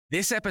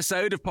This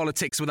episode of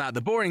Politics Without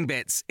the Boring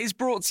Bits is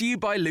brought to you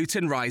by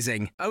Luton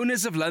Rising,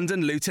 owners of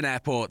London Luton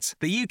Airport,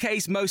 the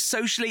UK's most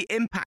socially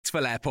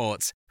impactful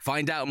airport.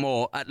 Find out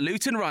more at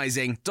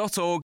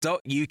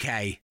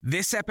lutonrising.org.uk.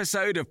 This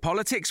episode of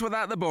Politics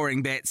Without the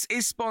Boring Bits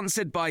is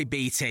sponsored by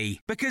BT,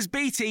 because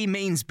BT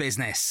means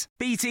business.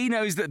 BT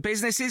knows that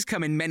businesses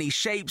come in many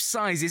shapes,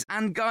 sizes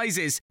and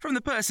guises, from the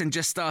person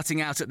just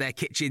starting out at their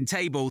kitchen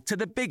table to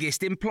the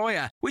biggest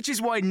employer, which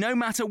is why no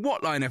matter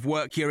what line of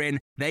work you're in,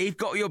 they've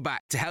got your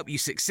back to help you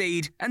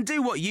succeed and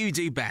do what you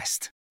do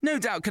best. No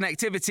doubt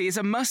connectivity is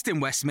a must in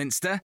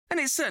Westminster,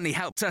 and it certainly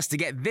helped us to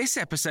get this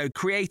episode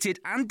created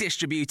and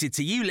distributed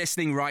to you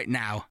listening right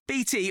now.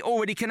 BT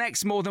already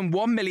connects more than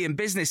 1 million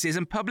businesses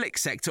and public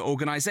sector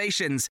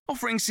organisations,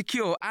 offering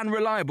secure and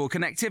reliable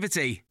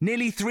connectivity.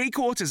 Nearly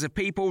 3/4 of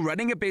people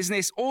running a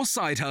business or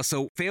side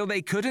hustle feel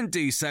they couldn't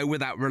do so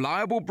without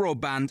reliable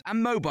broadband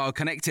and mobile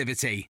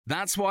connectivity.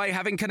 That's why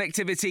having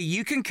connectivity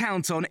you can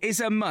count on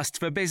is a must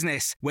for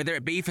business, whether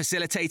it be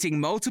facilitating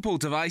multiple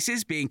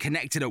devices being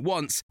connected at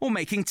once or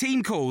making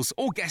team calls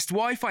or guest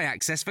Wi-Fi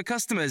access for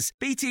customers.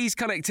 BT's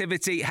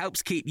connectivity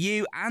helps keep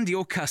you and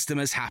your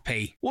customers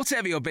happy.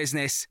 Whatever your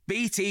business,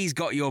 BT's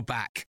got your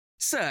back.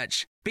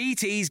 Search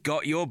BT's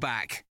got your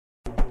back.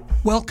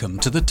 Welcome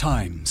to The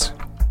Times.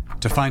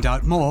 To find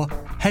out more,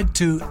 head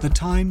to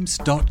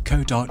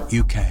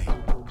thetimes.co.uk.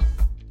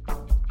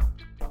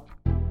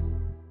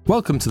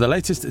 Welcome to the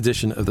latest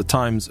edition of the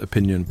Times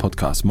Opinion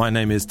Podcast. My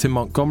name is Tim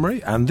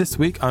Montgomery, and this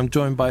week I'm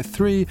joined by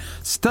three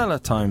stellar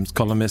Times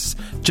columnists,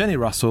 Jenny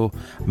Russell,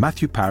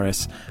 Matthew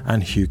Parris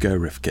and Hugo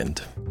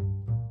Rifkind.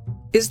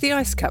 Is the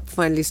ice cap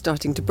finally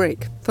starting to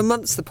break? For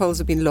months the polls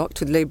have been locked,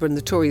 with Labour and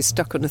the Tories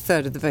stuck on a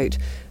third of the vote,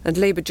 and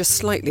Labour just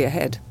slightly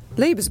ahead.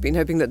 Labour's been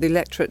hoping that the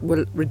electorate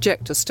will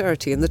reject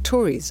austerity, and the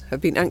Tories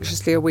have been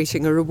anxiously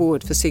awaiting a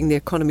reward for seeing the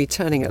economy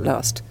turning at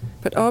last.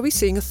 But are we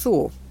seeing a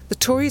thaw? The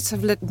Tories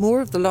have led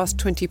more of the last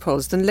 20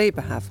 polls than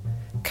Labour have.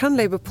 Can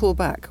Labour pull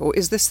back, or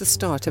is this the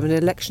start of an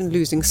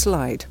election-losing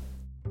slide?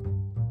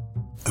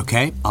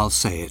 OK, I'll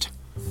say it.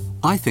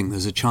 I think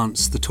there's a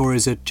chance the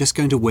Tories are just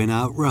going to win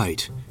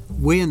outright.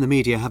 We in the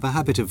media have a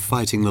habit of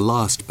fighting the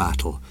last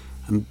battle,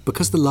 and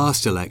because the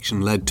last election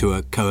led to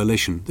a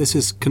coalition, this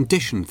is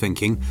conditioned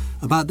thinking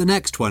about the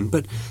next one.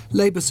 But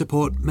Labour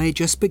support may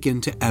just begin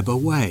to ebb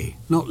away,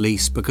 not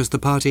least because the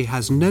party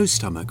has no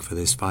stomach for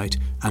this fight,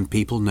 and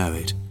people know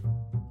it.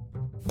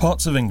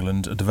 Parts of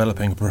England are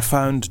developing a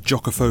profound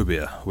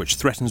jockophobia which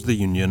threatens the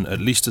Union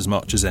at least as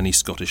much as any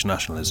Scottish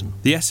nationalism.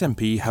 The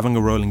SNP having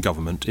a role in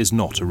government is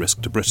not a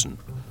risk to Britain.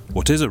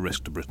 What is a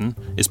risk to Britain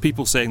is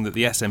people saying that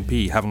the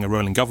SNP having a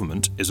role in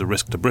government is a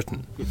risk to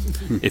Britain.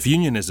 If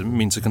unionism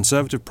means a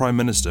Conservative Prime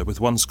Minister with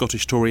one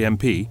Scottish Tory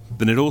MP,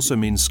 then it also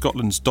means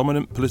Scotland's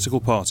dominant political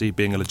party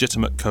being a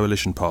legitimate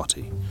coalition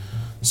party.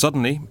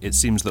 Suddenly, it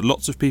seems that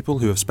lots of people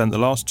who have spent the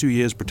last 2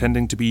 years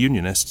pretending to be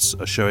unionists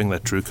are showing their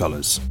true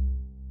colours.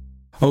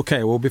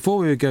 OK, well, before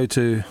we go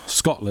to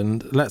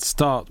Scotland, let's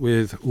start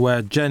with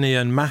where Jenny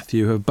and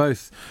Matthew have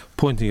both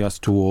pointing us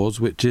towards,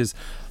 which is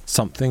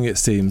something, it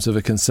seems, of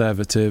a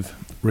Conservative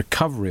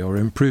recovery or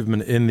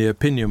improvement in the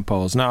opinion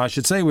polls. Now, I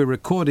should say we're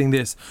recording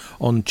this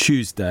on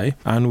Tuesday,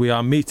 and we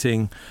are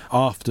meeting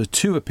after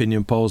two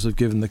opinion polls have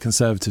given the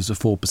Conservatives a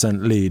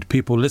 4% lead.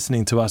 People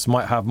listening to us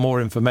might have more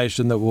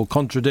information that will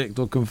contradict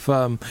or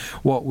confirm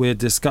what we're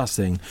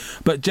discussing.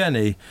 But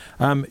Jenny,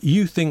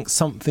 you think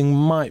something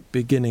might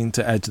be beginning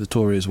to edge the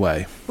Tories'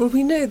 way? Well,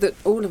 we know that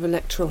all of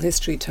electoral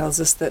history tells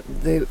us that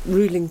the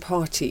ruling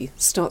party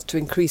starts to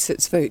increase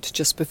its vote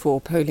just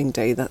before polling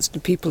day. That's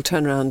people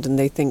turn around and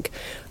they think,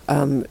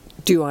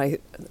 do I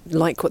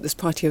like what this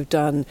party have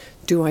done?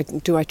 Do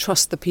I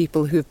trust the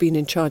people who have been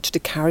in charge to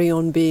carry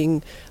on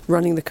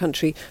running the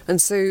country? And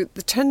so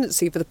the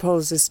tendency for the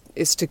polls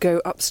is to go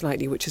up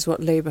slightly, which is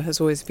what Labour has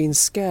always been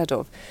scared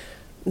of.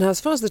 Now, as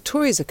far as the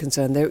Tories are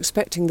concerned, they're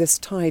expecting this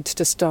tide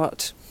to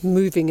start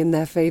moving in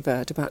their favour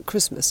at about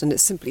Christmas, and it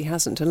simply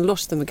hasn't, and a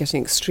lot of them are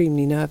getting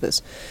extremely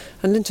nervous.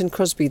 And Lynton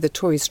Crosby, the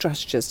Tory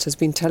strategist, has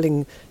been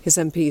telling his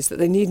MPs that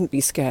they needn't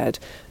be scared,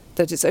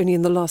 that it's only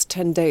in the last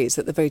 10 days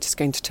that the vote is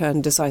going to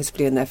turn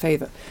decisively in their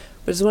favour.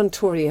 But as one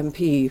Tory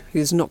MP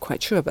who's not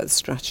quite sure about the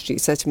strategy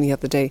said to me the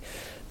other day,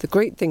 the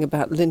great thing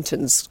about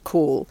Lynton's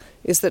call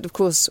is that, of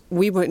course,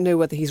 we won't know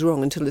whether he's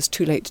wrong until it's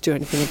too late to do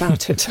anything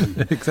about it.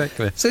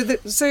 Exactly.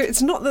 So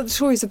it's not that the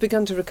Tories have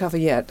begun to recover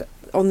yet.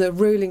 On the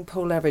rolling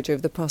poll average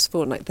over the past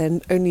fortnight, they're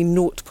only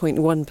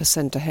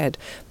 0.1% ahead.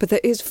 But there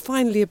is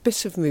finally a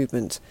bit of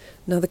movement.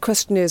 Now, the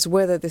question is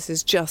whether this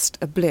is just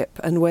a blip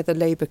and whether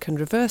Labour can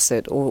reverse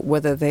it, or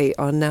whether they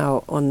are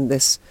now on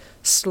this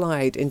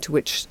slide into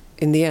which,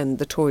 in the end,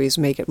 the Tories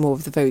may get more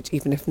of the vote,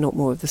 even if not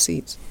more of the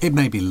seats. It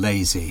may be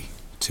lazy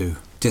to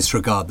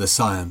disregard the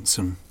science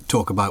and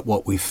talk about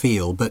what we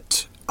feel,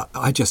 but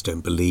I just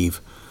don't believe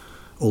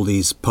all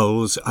these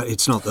polls.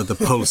 It's not that the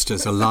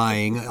pollsters are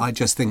lying. I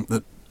just think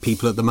that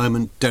people at the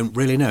moment don't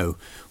really know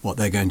what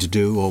they're going to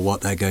do or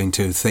what they're going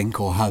to think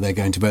or how they're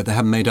going to vote. They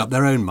haven't made up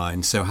their own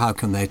minds, so how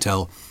can they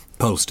tell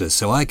pollsters?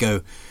 So I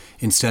go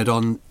instead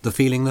on the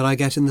feeling that I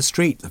get in the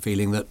street, the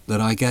feeling that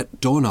I get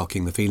door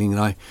knocking, the feeling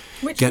that I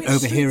get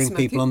overhearing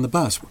streets, people on the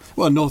bus.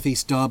 Well, North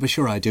East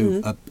Derbyshire, I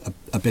do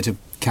a bit of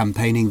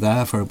campaigning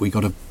there. We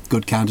got a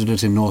good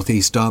candidate in North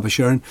East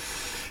Derbyshire, and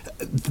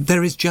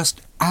there is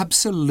just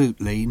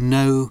absolutely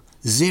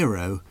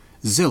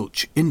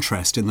zilch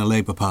interest in the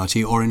Labour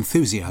Party or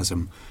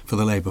enthusiasm for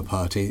the Labour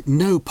Party.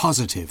 No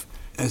positive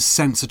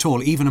sense at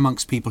all, even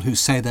amongst people who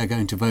say they're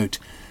going to vote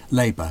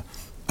Labour.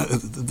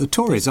 The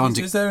Tories aren't...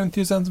 Is there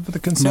enthusiasm for the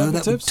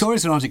Conservatives? No,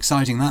 Tories aren't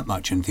exciting that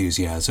much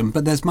enthusiasm,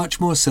 but there's much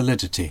more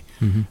solidity,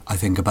 I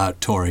think, about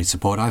Tory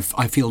support.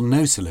 I feel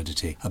no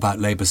solidity about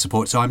Labour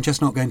support, so I'm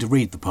just not going to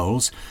read the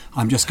polls.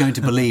 I'm just going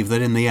to believe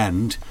that in the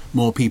end,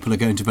 more people are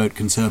going to vote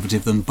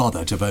Conservative than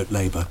bother to vote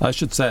Labour. I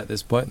should say at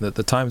this point that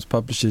the Times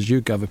publishes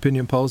YouGov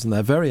opinion polls, and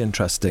they're very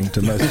interesting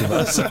to most of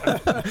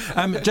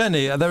us.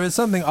 Jenny, there is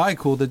something I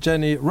call the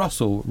Jenny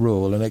Russell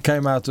rule, and it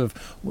came out of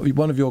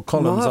one of your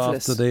columns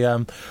Marvellous. after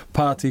the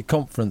party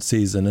conference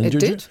season. And It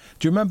did.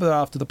 Do you remember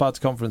after the party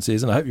conference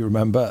season, I hope you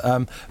remember,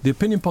 the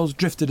opinion polls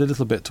drifted a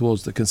little bit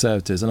towards the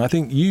Conservatives, and I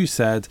think you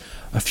said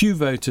a few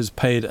voters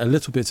paid a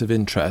little bit of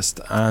interest,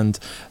 and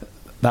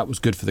that was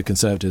good for the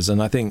Conservatives.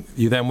 And I think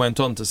you then went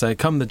on to say,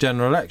 come the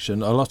general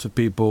election, a lot of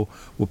people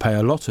will pay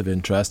a lot of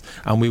interest,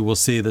 and we will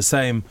see the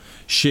same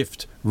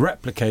shift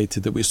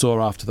replicated that we saw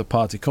after the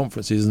party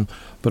conference season,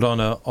 but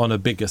on a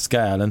bigger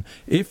scale. And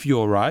if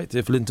you're right,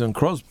 if Linton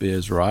Crosby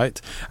is right,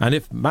 and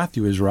if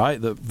Matthew is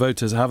right, that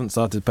voters haven't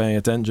started paying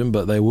attention,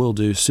 but they will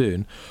do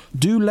soon,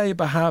 do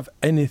Labour have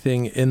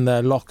anything in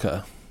their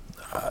locker?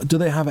 Do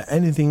they have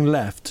anything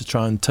left to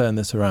try and turn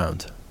this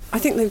around? I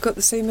think they've got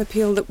the same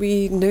appeal that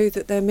we know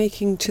that they're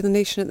making to the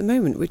nation at the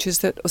moment, which is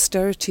that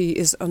austerity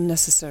is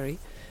unnecessary,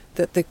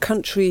 that the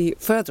country,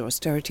 further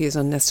austerity is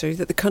unnecessary,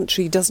 that the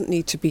country doesn't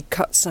need to be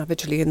cut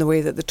savagely in the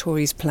way that the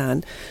Tories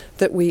plan,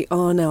 that we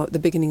are now at the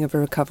beginning of a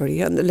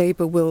recovery, and that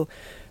Labour will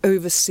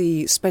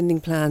oversee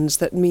spending plans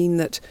that mean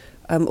that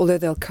although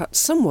they'll cut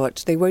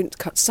somewhat, they won't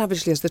cut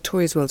savagely as the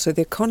Tories will. So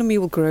the economy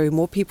will grow,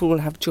 more people will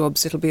have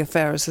jobs, it'll be a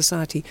fairer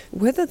society.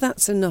 Whether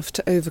that's enough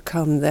to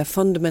overcome their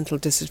fundamental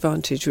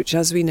disadvantage, which,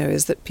 as we know,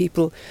 is that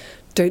people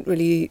don't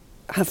really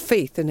have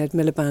faith in Ed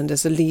Miliband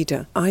as a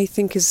leader, I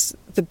think is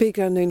the big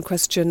unknown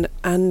question,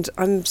 and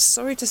I'm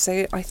sorry to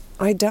say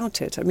I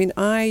doubt it. I mean,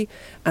 I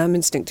am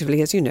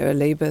instinctively, as you know, a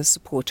Labour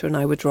supporter, and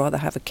I would rather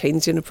have a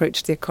Keynesian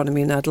approach to the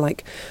economy, and I'd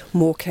like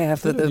more care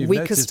for the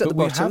weakest at the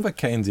bottom. We have a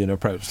Keynesian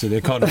approach to the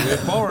economy.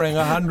 We're borrowing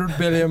 £100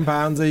 billion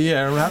a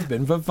year and have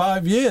been for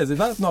 5 years. If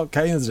that's not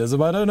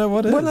Keynesianism, I don't know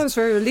what is. Well, I was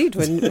very relieved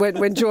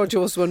when George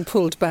Osborne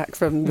pulled back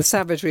from the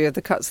savagery of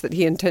the cuts that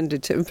he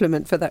intended to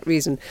implement for that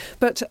reason.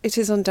 But it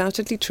is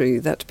undoubtedly true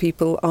that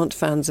people aren't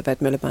fans of Ed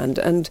Miliband,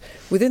 and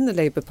within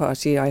the Labour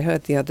Party, I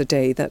heard the other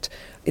day that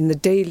in the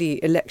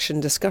daily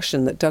election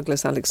discussion that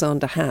Douglas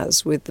Alexander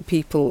has with the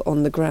people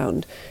on the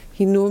ground,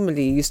 he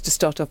normally used to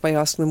start off by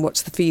asking them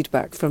what's the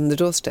feedback from the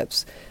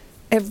doorsteps.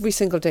 Every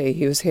single day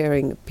he was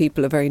hearing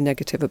people are very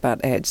negative about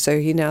Ed, so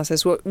he now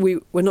says, well,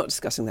 we're not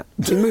discussing that,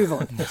 we move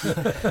on.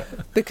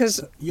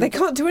 Because they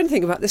can't do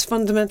anything about this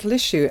fundamental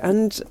issue.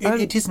 And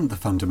it isn't the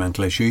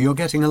fundamental issue. You're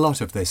getting a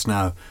lot of this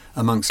now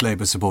amongst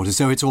Labour supporters,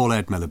 so it's all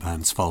Ed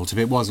Miliband's fault. If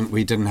it wasn't,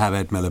 we didn't have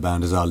Ed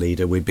Miliband as our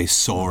leader, we'd be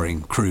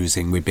soaring,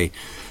 cruising, we'd be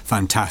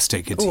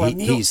fantastic. He's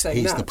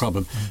the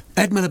problem.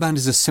 Ed Miliband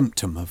is a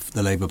symptom of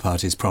the Labour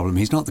Party's problem.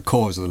 He's not the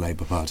cause of the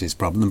Labour Party's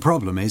problem. The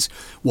problem is,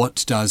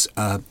 what does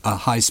a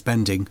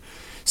high-spending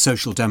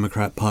Social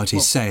Democrat Party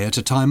say at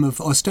a time of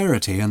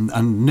austerity?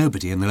 And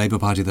nobody in the Labour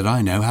Party that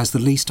I know has the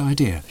least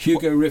idea.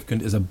 Hugo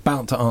Rifkind is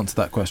about to answer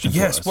that question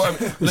yes, for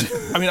us.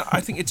 Well, I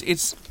think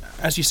it's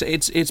as you say,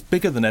 it's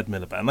bigger than Ed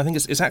Miliband. I think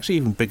it's actually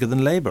even bigger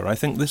than Labour. I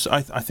think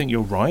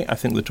you're right. I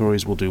think the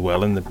Tories will do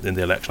well in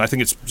the election. I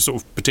think it's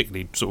sort of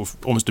particularly sort of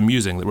almost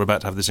amusing that we're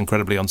about to have this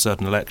incredibly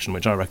uncertain election,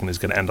 which I reckon is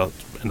going to end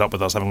up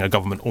with us having a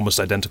government almost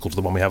identical to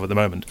the one we have at the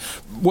moment.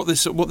 What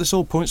this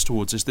all points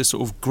towards is this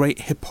sort of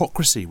great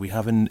hypocrisy we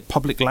have in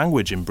public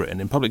language in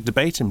Britain, in public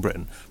debate in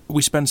Britain.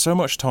 We spend so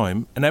much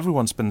time, and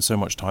everyone spends so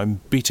much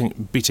time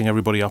beating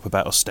everybody up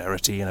about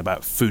austerity and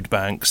about food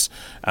banks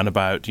and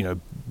about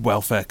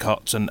welfare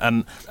cuts and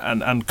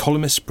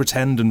columnists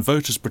pretend and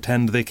voters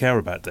pretend they care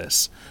about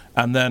this,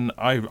 and then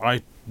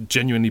I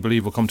genuinely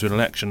believe we'll come to an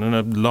election and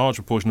a large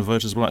proportion of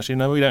voters will actually,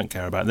 no, we don't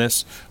care about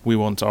this, we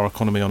want our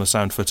economy on a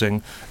sound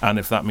footing, and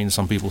if that means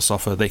some people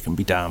suffer, they can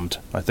be damned.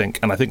 I think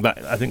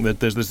that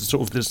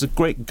there's a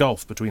great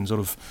gulf between sort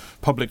of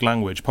public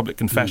language, public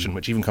confession,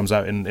 which even comes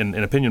out in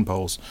opinion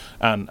polls,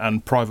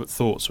 and private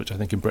thoughts, which I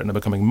think in Britain are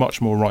becoming much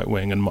more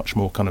right-wing and much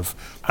more kind of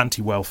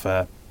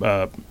anti-welfare,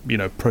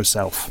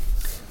 pro-self.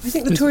 I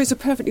think the Tories are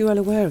perfectly well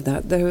aware of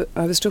that, though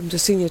I was talking to a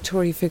senior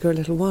Tory figure a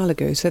little while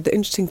ago, said the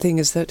interesting thing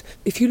is that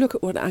if you look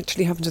at what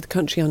actually happened to the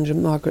country under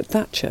Margaret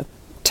Thatcher,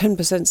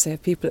 10% say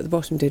of people at the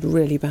bottom did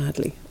really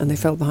badly and they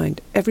fell behind.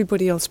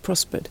 Everybody else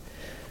prospered.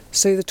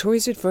 So the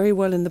Tories did very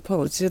well in the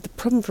polls. The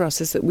problem for us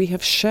is that we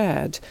have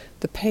shared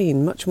the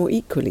pain much more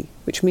equally,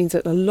 which means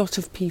that a lot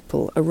of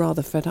people are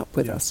rather fed up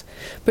with us.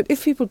 But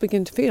if people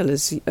begin to feel,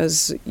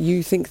 as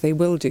you think they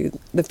will do,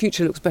 the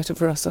future looks better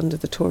for us under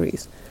the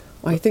Tories,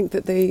 I think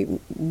that they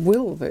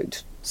will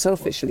vote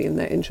selfishly in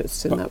their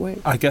interests in that way.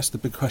 I guess the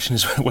big question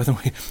is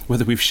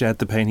whether we've shared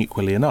the pain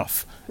equally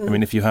enough. I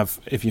mean, if you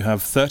have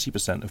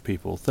 30% of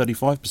people,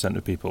 35%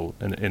 of people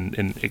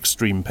in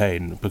extreme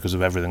pain because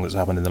of everything that's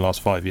happened in the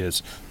last 5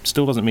 years,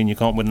 still doesn't mean you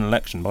can't win an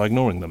election by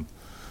ignoring them.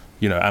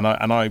 You know, and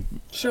I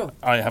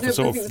have the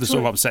sort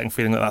of upsetting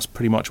feeling that that's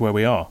pretty much where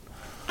we are.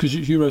 Because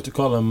you wrote a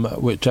column,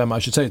 which I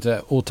should say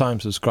to all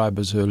Times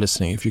subscribers who are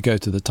listening, if you go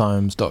to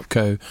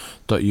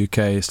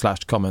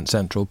thetimes.co.uk/comment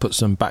central, put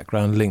some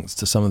background links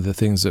to some of the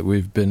things that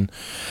we've been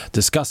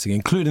discussing,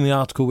 including the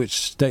article which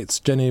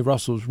states Jenny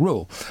Russell's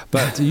rule.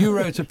 But you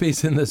wrote a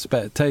piece in The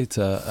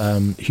Spectator,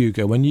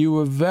 Hugo, when you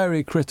were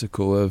very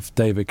critical of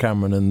David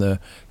Cameron and the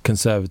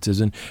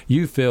Conservatives, and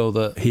you feel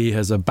that he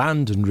has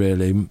abandoned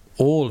really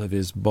all of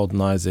his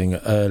modernising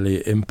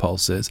early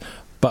impulses,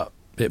 but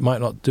it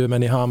might not do him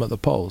any harm at the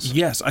polls.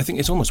 Yes, I think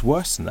it's almost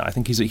worse than that. I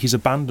think he's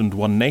abandoned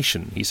one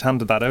nation. He's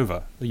handed that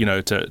over, to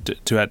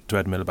Ed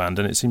Miliband,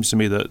 and it seems to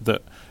me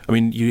that I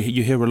mean, you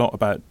hear a lot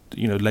about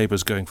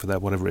Labour's going for their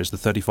whatever it is, the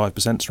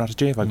 35%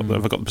 strategy. Have I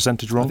got the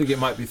percentage wrong? I think it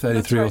might be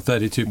 33 or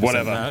 32%.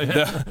 Whatever. Now.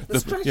 The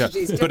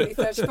strategy is generally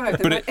 35.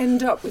 They might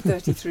end up with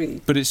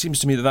 33. But it seems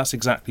to me that that's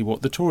exactly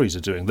what the Tories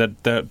are doing.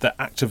 They're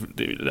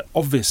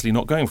obviously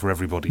not going for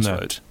everybody's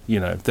vote.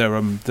 They're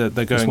going.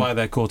 That's why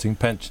they're courting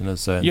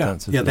pensioners so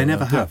intensively. Yeah, they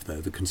never have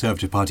though. The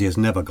Conservative Party has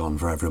never gone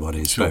for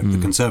everybody's vote.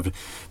 The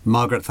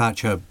Margaret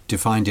Thatcher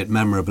defined it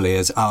memorably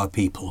as our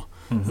people.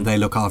 Mm-hmm. They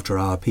look after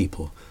our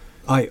people.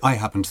 I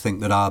happen to think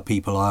that our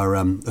people are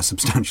a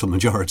substantial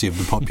majority of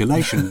the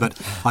population, but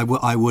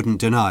I wouldn't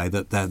deny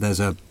that there's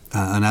an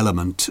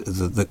element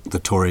that the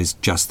Tories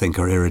just think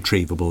are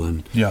irretrievable.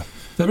 And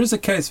there is a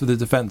case for the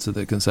defence of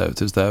the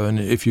Conservatives, though, and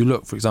if you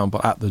look, for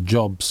example, at the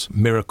jobs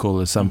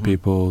miracle, as some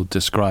people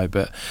describe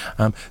it,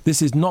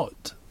 this is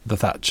not the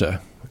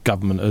Thatcher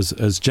government,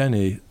 as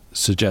Jenny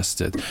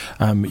suggested.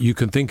 You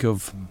can think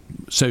of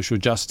social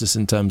justice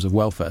in terms of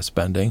welfare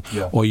spending,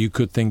 or you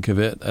could think of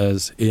it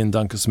as Ian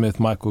Duncan-Smith,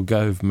 Michael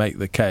Gove make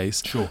the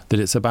case that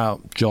it's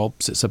about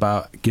jobs, it's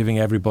about giving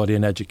everybody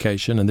an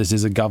education, and this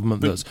is a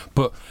government that's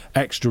put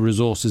extra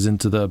resources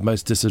into the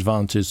most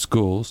disadvantaged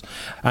schools,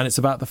 and it's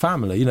about the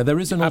family. There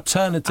is an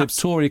alternative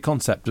Tory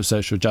concept of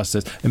social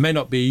justice. It may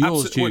not be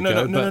yours,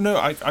 Hugo. No,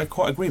 I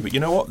quite agree, but you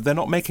know what? They're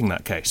not making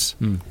that case.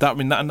 And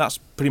that's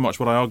pretty much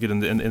what I argued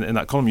in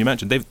that column you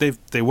mentioned.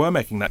 They were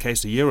making that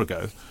case a year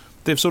ago.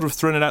 They've sort of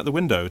thrown it out the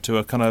window to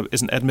a kind of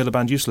isn't Ed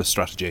Miliband useless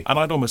strategy. And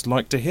I'd almost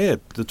like to hear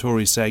the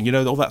Tories saying,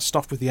 all that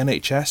stuff with the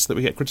NHS that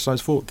we get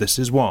criticised for, this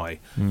is why.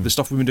 The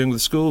stuff we've been doing with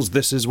the schools,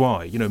 this is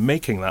why.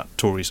 Making that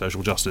Tory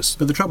social justice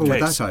But the trouble case.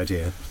 with that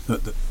idea,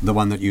 the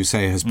one that you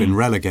say has been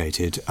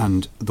relegated,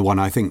 and the one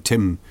I think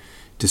Tim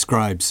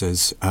describes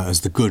as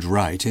the good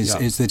right, is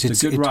that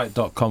it's...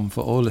 thegoodright.com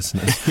for all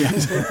listeners.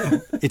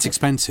 It's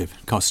expensive.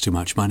 It costs too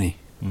much money.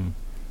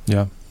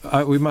 Yeah.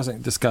 We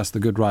mustn't discuss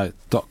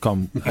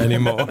thegoodright.com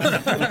anymore.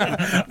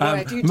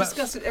 Why do you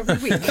discuss it every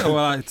week? Well,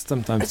 I'm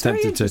sometimes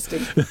tempted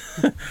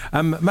to.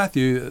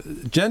 Matthew,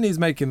 Jenny's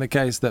making the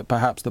case that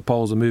perhaps the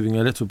polls are moving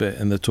a little bit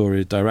in the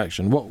Tory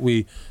direction. What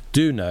we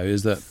do know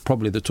is that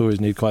probably the Tories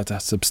need quite a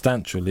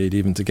substantial lead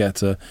even to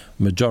get a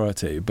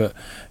majority. But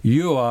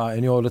you are,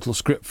 in your little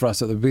script for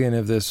us at the beginning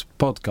of this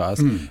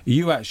podcast,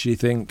 you actually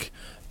think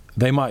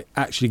they might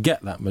actually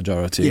get that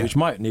majority, which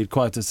might need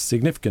quite a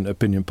significant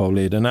opinion poll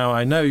leader. Now,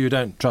 I know you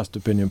don't trust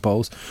opinion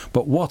polls,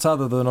 but what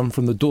other than on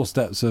from the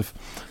doorsteps of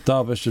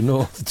Derbyshire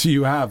North do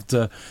you have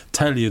to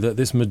tell you that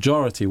this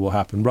majority will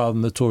happen rather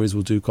than the Tories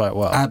will do quite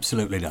well?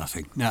 Absolutely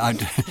nothing. Now,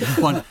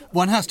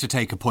 one has to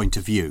take a point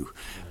of view,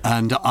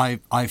 and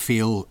I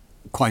feel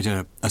quite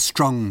a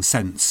strong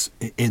sense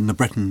in the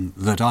Britain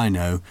that I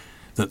know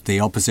that the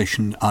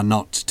opposition are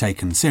not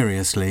taken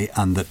seriously,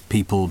 and that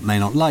people may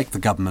not like the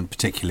government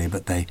particularly,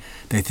 but they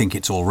think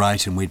it's all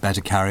right and we'd better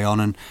carry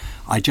on. And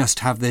I just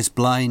have this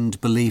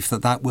blind belief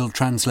that will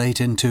translate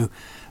into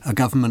a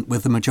government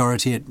with the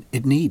majority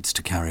it needs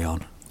to carry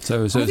on.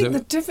 So I think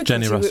the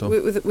difficulty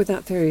with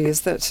that theory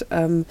is that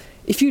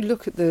if you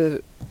look at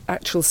the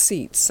actual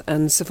seats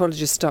and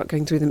psephologists start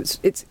going through them,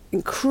 it's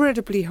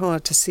incredibly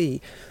hard to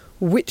see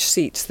which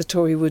seats the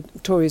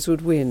Tories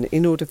would win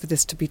in order for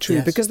this to be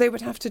true, because they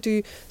would have to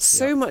do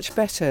so much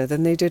better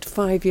than they did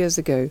 5 years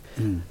ago.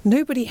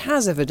 Nobody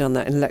has ever done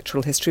that in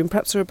electoral history, and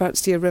perhaps we're about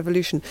to see a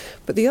revolution.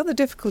 But the other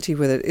difficulty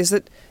with it is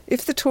that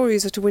if the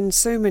Tories are to win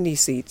so many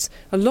seats,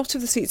 a lot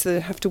of the seats that they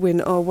have to win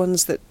are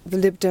ones that the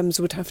Lib Dems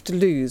would have to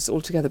lose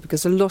altogether,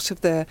 because a lot of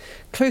their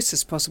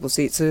closest possible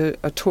seats are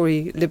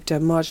Tory Lib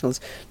Dem marginals.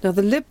 Now,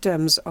 the Lib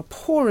Dems are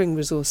pouring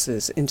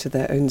resources into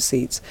their own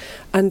seats,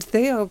 and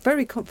they are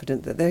very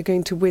confident that they're going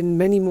going to win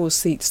many more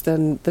seats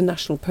than the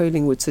national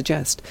polling would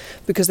suggest,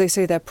 because they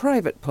say their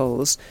private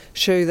polls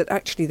show that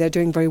actually they're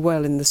doing very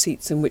well in the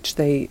seats in which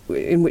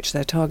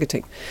they're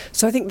targeting.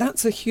 So I think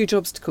that's a huge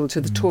obstacle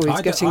to the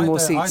Tories getting more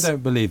seats. I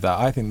don't believe that.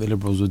 I think the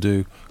Liberals will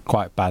do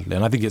quite badly,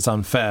 and I think it's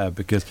unfair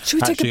because...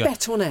 Should we take a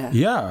bet on air?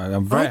 Yeah,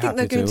 I'm very happy to. I think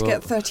they're going to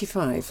get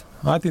 35.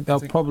 I think they'll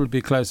probably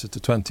be closer to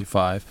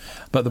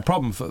 25. But the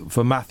problem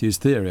for Matthew's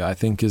theory, I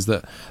think, is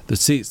that the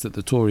seats that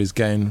the Tories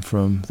gain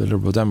from the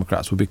Liberal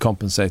Democrats will be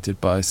compensated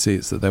by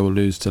seats that they will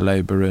lose to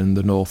Labour in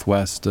the North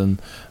West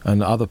and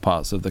other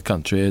parts of the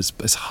country.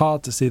 It's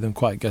hard to see them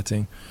quite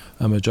getting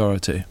a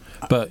majority.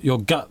 But your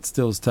gut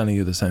still is telling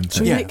you the same thing.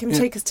 Should we make him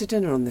take us to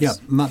dinner on this? Yeah,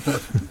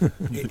 but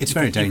it's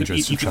very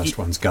dangerous to trust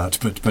one's gut,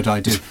 but I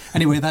do.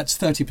 Anyway, that's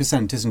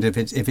 30%, isn't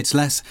it? If it's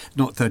less,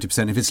 not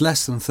 30%, if it's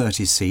less than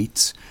 30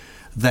 seats,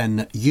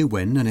 then you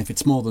win, and if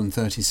it's more than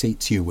 30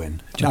 seats, you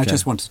win. Okay. I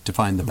just wanted to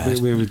define the bet.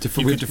 We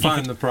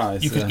define the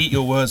prize. You could eat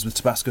your words with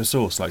Tabasco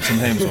sauce, like Tim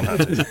Hames had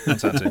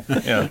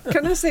to. Yeah.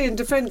 Can I say, in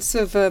defence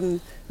of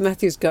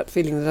Matthew's gut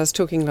feeling, that I was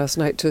talking last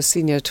night to a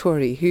senior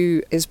Tory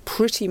who is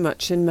pretty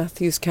much in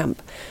Matthew's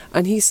camp,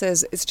 and he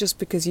says it's just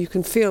because you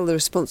can feel the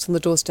response on the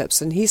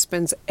doorsteps, and he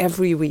spends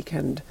every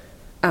weekend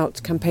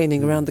out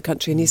campaigning around the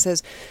country, and he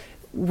says,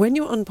 when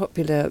you're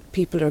unpopular,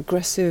 people are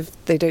aggressive,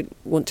 they don't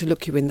want to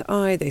look you in the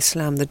eye, they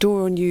slam the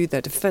door on you,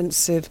 they're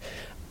defensive.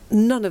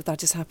 None of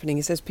that is happening.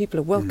 He says people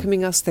are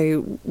welcoming us, they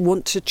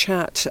want to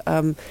chat.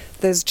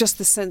 There's just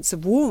the sense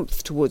of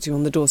warmth towards you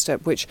on the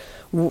doorstep, which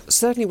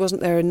certainly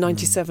wasn't there in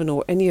 97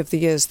 or any of the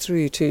years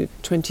through to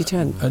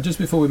 2010. And just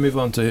before we move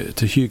on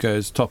to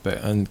Hugo's topic,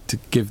 and to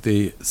give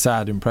the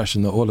sad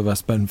impression that all of us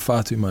spend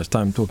far too much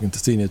time talking to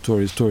senior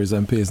Tories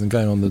MPs and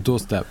going on the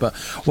doorstep, but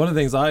one of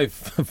the things I've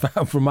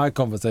found from my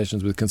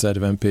conversations with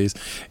Conservative MPs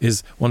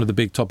is one of the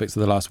big topics of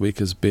the last week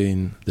has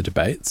been the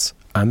debates,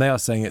 and they are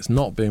saying it's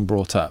not being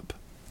brought up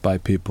by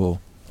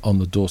people on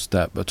the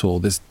doorstep at all.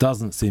 This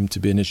doesn't seem to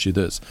be an issue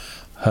that's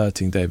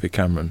hurting David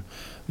Cameron.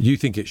 You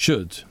think it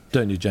should,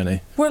 don't you, Jenny?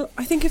 Well,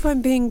 I think if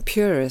I'm being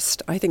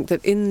purist, I think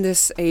that in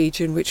this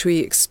age in which we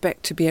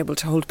expect to be able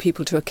to hold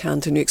people to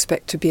account and we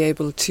expect to be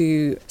able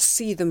to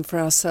see them for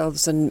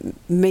ourselves and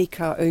make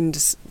our own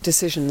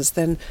decisions,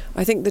 then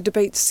I think the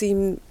debates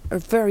seem a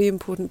very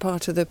important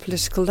part of the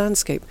political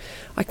landscape.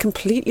 I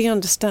completely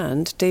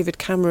understand David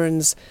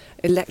Cameron's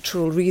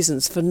electoral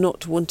reasons for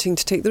not wanting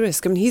to take the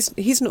risk. I mean,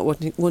 he's not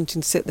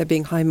wanting to sit there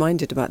being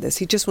high-minded about this.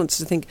 He just wants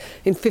to think,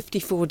 in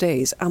 54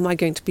 days, am I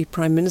going to be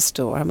Prime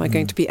Minister or am I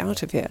going to be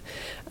out of here?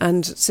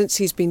 And since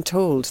he's been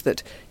told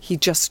that he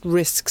just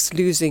risks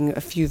losing a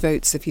few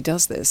votes if he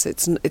does this,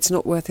 it's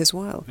not worth his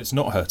while. If it's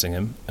not hurting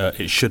him,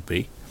 it should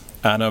be.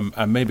 And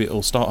maybe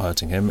it'll start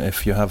hurting him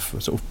if you have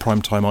sort of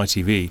primetime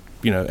ITV,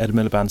 Ed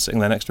Miliband sitting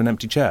there next to an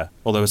empty chair.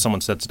 Although, as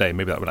someone said today,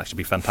 maybe that would actually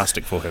be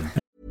fantastic for him.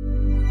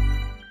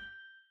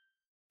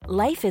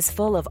 Life is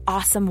full of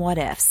awesome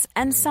what-ifs,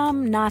 and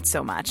some not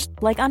so much,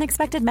 like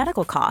unexpected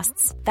medical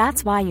costs.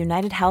 That's why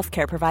United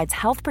Healthcare provides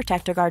Health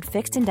Protector Guard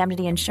fixed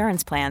indemnity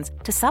insurance plans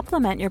to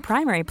supplement your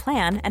primary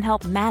plan and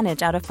help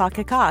manage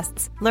out-of-pocket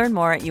costs. Learn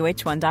more at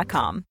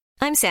uh1.com.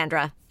 I'm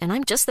Sandra, and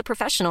I'm just the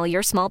professional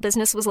your small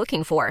business was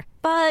looking for.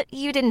 But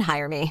you didn't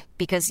hire me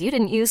because you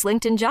didn't use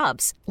LinkedIn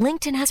Jobs.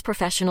 LinkedIn has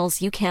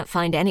professionals you can't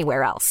find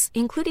anywhere else,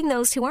 including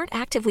those who aren't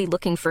actively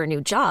looking for a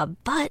new job,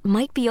 but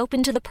might be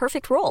open to the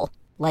perfect role,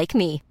 like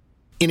me.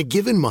 In a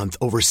given month,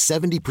 over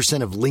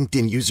 70% of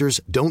LinkedIn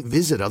users don't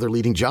visit other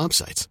leading job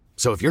sites.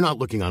 So if you're not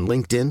looking on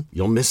LinkedIn,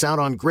 you'll miss out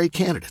on great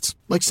candidates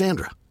like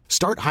Sandra.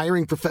 Start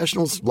hiring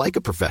professionals like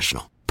a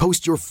professional.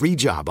 Post your free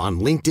job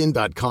on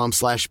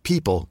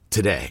linkedin.com/people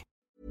today.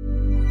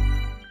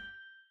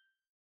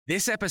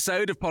 This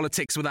episode of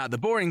Politics Without the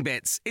Boring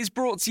Bits is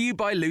brought to you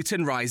by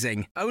Luton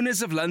Rising,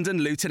 owners of London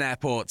Luton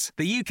Airport,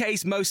 the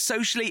UK's most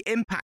socially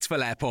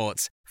impactful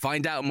airport.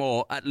 Find out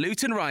more at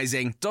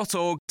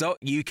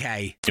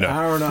lutonrising.org.uk.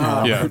 Hour and a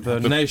half of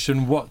the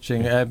nation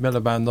watching Ed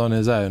Miliband on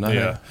his own.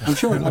 I'm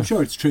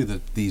sure it's true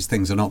that these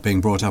things are not being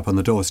brought up on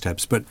the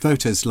doorsteps, but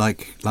voters,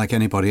 like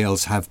anybody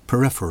else, have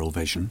peripheral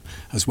vision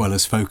as well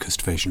as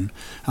focused vision,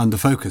 and the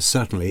focus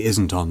certainly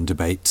isn't on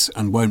debates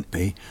and won't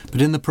be,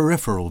 but in the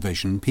peripheral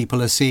vision,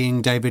 people are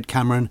seeing David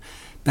Cameron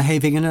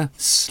behaving in a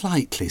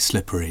slightly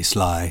slippery,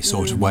 sly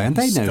sort of way, and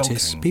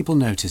people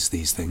notice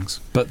these things.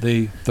 But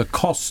the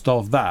cost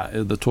of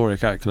that, the Tory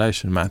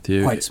calculation,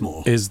 Matthew, quite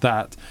small, is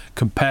that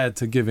compared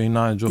to giving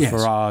Nigel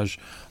Farage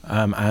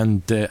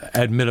and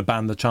Ed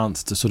Miliband the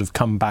chance to sort of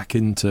come back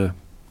into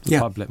the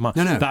public mind.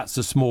 No. That's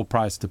a small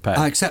price to pay.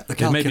 I accept the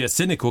calculation. It may be a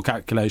cynical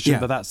calculation,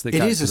 but that's the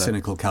calculation. It is a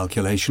cynical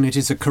calculation. It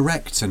is a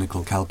correct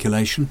cynical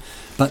calculation.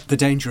 But the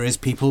danger is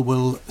people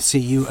will see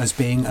you as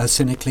being a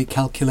cynically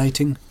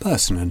calculating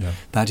person, and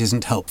that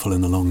isn't helpful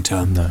in the long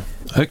term. No.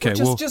 Okay,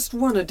 just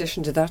one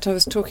addition to that. I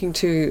was talking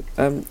to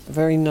a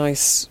very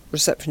nice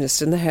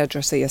receptionist and the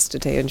hairdresser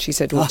yesterday, and she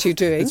said, "What are you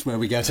doing?" That's where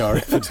we get our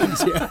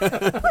evidence.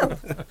 Yeah.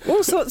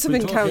 All sorts of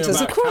encounters.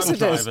 Of course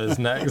it is.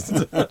 Next.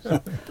 No,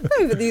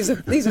 but these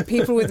are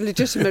people with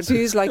legitimate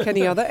views like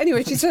any other.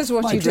 Anyway, she says,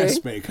 "What are you doing?"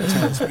 Dressmaker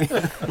tells me.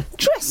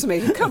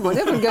 Dressmaker? Come on,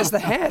 everyone goes to the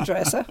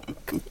hairdresser.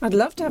 I'd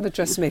love to have a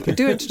dressmaker.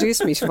 Do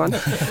introduce me to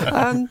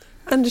one.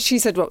 And she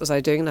said, what was I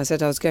doing? And I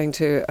said, I was going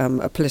to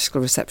a political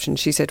reception.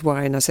 She said,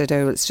 why? And I said,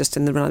 oh, it's just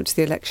in the run-up to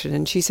the election.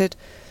 And she said,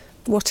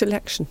 what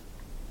election?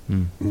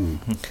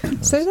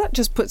 So that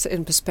just puts it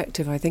in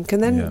perspective, I think.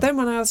 And then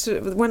when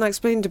I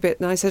explained a bit,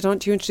 and I said,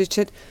 aren't you interested? She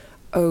said,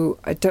 oh,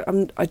 I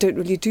don't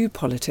really do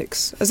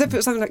politics. As if it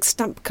was something like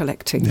stamp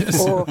collecting,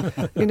 or,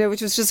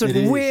 which was just sort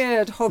of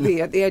weird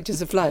hobby at the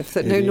edges of life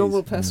that no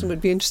normal person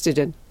would be interested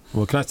in.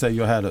 Well, can I say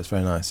your hair looks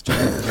very nice, Jane?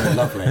 Very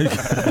lovely.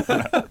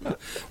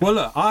 Well,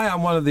 look, I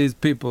am one of these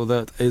people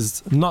that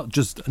is not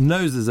just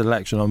knows this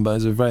election on, but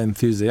is very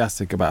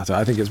enthusiastic about it.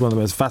 I think it's one of the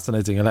most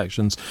fascinating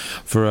elections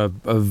for a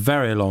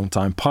very long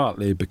time,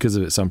 partly because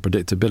of its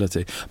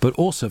unpredictability, but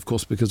also, of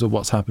course, because of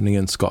what's happening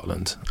in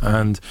Scotland.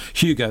 And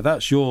Hugo,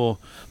 that's your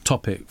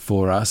topic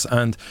for us,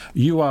 and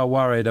you are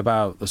worried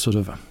about the sort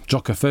of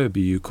jockophobia,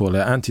 you call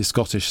it,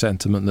 anti-Scottish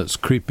sentiment that's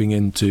creeping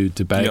into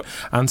debate,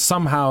 and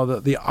somehow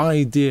that the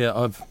idea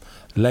of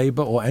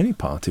Labour or any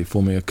party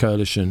forming a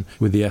coalition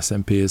with the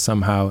SNP is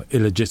somehow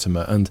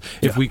illegitimate. And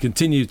if we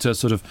continue to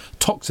sort of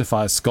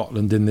toxify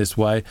Scotland in this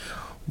way,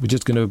 we're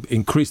just going to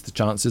increase the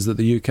chances that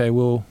the UK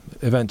will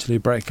eventually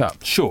break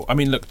up. Sure. I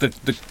mean, look,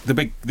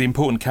 the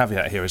important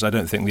caveat here is I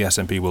don't think the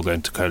SNP will go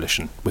into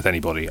coalition with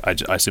anybody.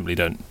 I simply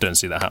don't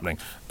see that happening.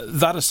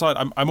 That aside,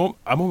 I'm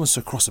almost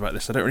so cross about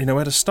this. I don't really know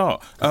where to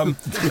start.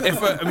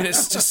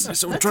 It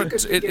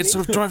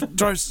sort of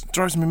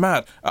drives me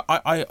mad.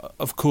 I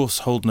of course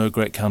hold no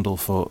great candle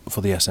for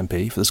the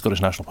SNP, for the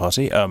Scottish National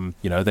Party.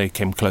 They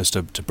came close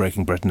to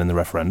breaking Britain in the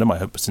referendum.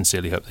 I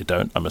sincerely hope they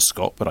don't. I'm a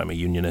Scot, but I'm a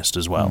unionist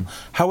as well.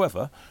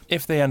 However,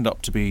 if they end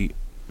up to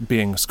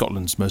being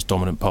Scotland's most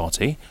dominant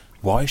party,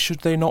 why should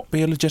they not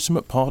be a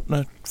legitimate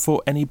partner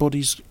for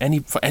anybody's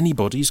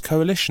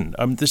coalition?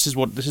 This is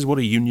what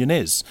a union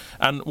is,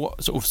 and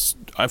what sort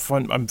of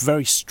I'm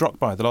very struck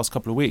by the last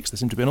couple of weeks. There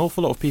seem to be an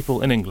awful lot of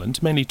people in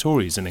England, mainly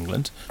Tories in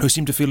England, who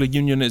seem to feel a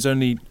union is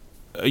only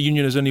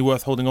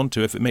worth holding on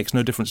to if it makes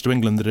no difference to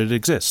England that it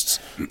exists.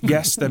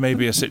 Yes, there may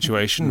be a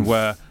situation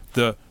where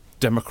the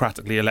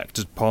democratically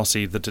elected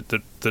party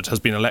that has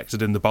been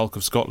elected in the bulk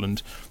of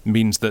Scotland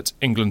means that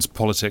England's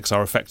politics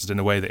are affected in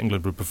a way that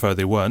England would prefer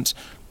they weren't.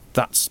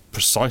 That's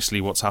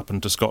precisely what's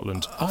happened to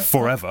Scotland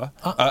forever.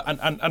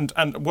 And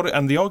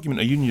the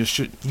argument a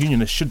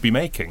unionist should be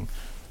making,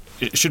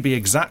 it should be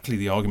exactly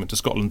the argument to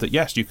Scotland that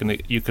yes, you can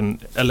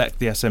elect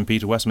the SNP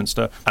to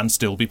Westminster and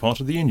still be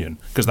part of the union,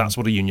 because that's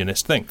what a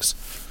unionist thinks.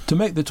 To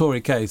make the Tory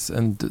case,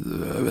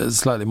 and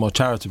slightly more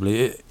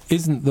charitably,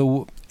 isn't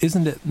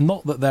it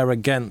not that they're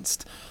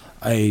against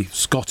a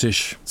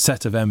Scottish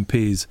set of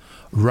MPs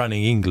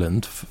running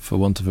England, for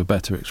want of a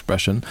better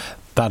expression?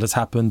 That has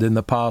happened in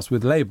the past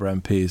with Labour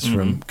MPs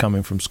from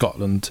coming from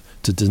Scotland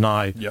to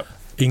deny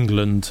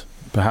England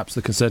perhaps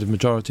the Conservative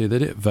majority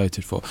that it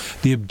voted for.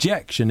 The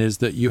objection is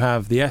that you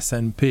have the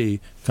SNP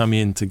coming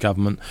into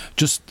government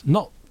just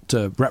not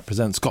to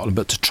represent Scotland,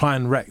 but to try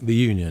and wreck the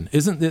union.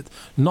 Isn't it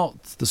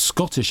not the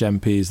Scottish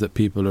MPs that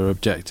people are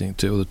objecting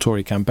to, or the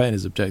Tory campaign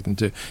is objecting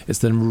to? It's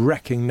the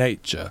wrecking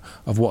nature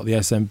of what the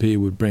SNP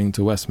would bring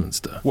to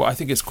Westminster. Well, I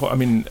think it's quite. I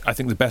mean, I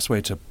think the best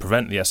way to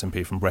prevent the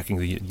SNP from wrecking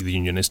the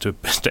union is to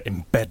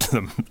embed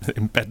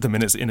them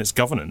in its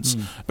governance.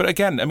 But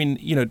again, I mean,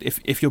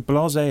 if you're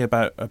blasé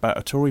about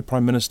a Tory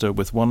Prime Minister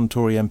with one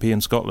Tory MP in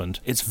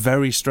Scotland, it's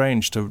very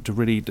strange to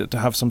really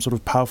have some sort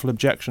of powerful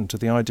objection to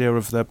the idea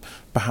of there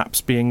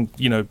perhaps being,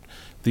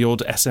 the odd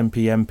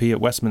SNP MP at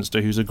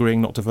Westminster who's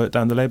agreeing not to vote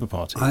down the Labour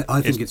Party.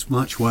 I think it's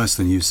much worse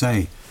than you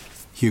say,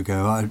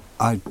 Hugo.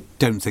 I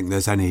don't think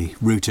there's any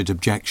rooted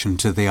objection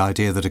to the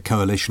idea that a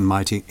coalition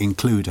might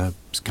include a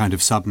kind of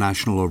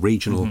subnational or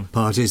regional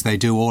parties. They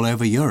do all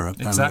over Europe.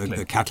 Exactly.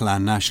 The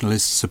Catalan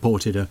nationalists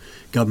supported a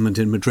government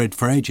in Madrid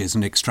for ages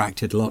and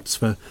extracted lots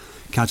for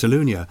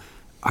Catalonia.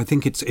 I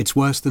think it's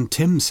worse than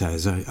Tim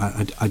says.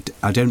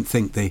 I don't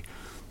think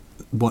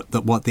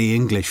what the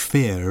English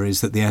fear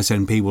is that the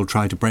SNP will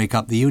try to break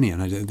up the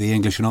union. The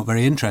English are not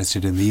very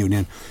interested in the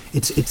union.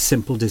 It's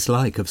simple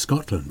dislike of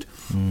Scotland,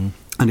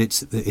 and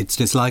it's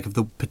dislike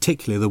of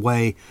particularly the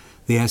way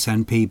the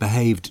SNP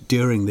behaved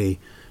during the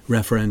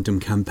referendum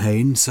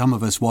campaign. Some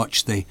of us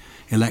watched the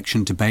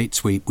election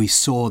debates. We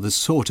saw the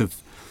sort of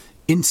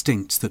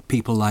instincts that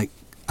people like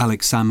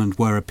Alex Salmond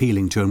were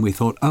appealing to, and we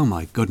thought, oh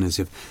my goodness,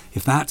 if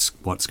that's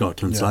what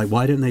Scotland's like,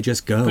 why don't they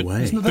just go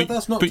away?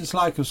 That's not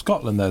dislike of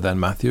Scotland, though, then,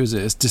 Matthew, is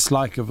it? It's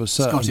dislike of a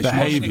certain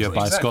behaviour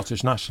by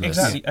Scottish nationalists.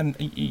 Exactly, and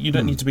you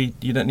don't need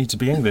to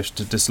be English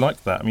to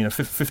dislike that. I mean,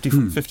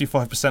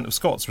 55% of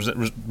Scots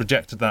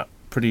rejected that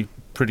pretty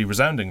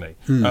resoundingly.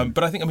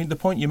 But I think, the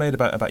point you made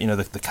about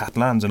the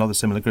Catalans and other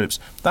similar groups,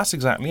 that's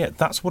exactly it.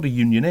 That's what a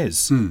union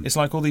is. It's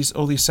like all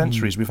these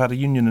centuries we've had a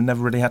union and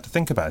never really had to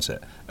think about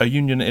it. A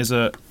union is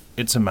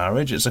it's a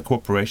marriage, it's a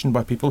corporation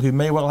by people who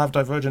may well have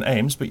divergent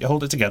aims, but you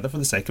hold it together for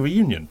the sake of a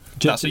union.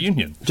 That's a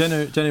union.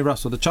 Jenny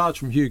Russell, the charge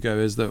from Hugo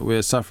is that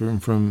we're suffering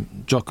from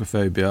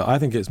jockophobia. I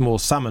think it's more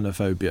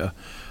salmonophobia.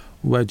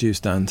 Where do you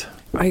stand?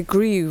 I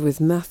agree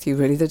with Matthew,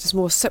 really, that it's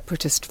more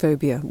separatist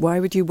phobia. Why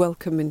would you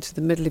welcome into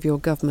the middle of your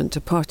government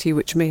a party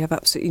which may have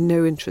absolutely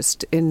no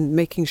interest in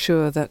making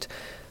sure that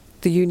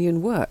the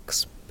union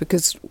works?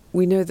 Because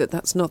we know that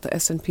that's not the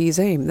SNP's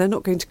aim. They're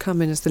not going to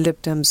come in as the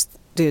Lib Dems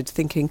did,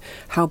 thinking,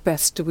 how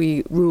best do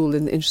we rule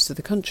in the interests of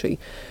the country?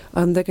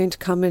 They're going to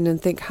come in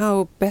and think,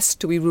 how best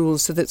do we rule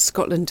so that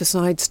Scotland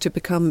decides to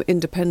become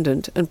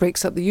independent and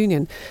breaks up the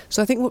union?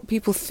 So I think what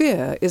people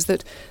fear is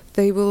that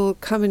they will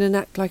come in and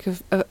act like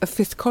a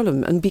fifth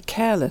column and be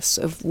careless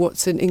of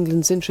what's in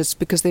England's interests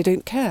because they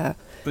don't care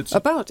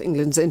about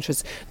England's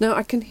interests. Now,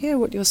 I can hear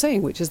what you're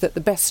saying, which is that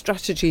the best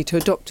strategy to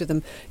adopt to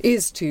them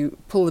is to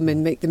pull them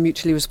in, make them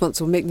mutually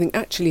responsible, make them think,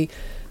 actually,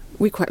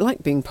 we quite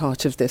like being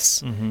part of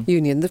this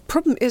union. The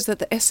problem is that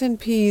the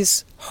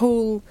SNP's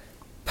whole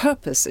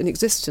purpose in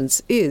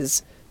existence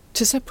is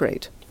to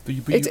separate.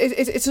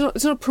 It's not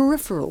a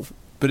peripheral.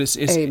 But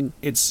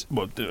it's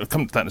well, I'll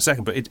come to that in a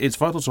second, but it's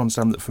vital to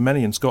understand that for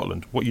many in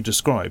Scotland, what you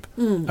describe,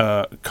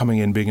 coming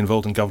in, being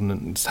involved in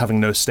governance, having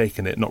no stake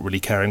in it, not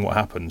really caring what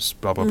happens,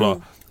 blah, blah, blah,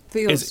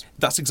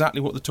 that's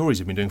exactly what the Tories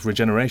have been doing for a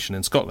generation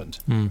in Scotland.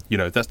 You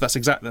know, that's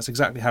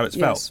exactly how it's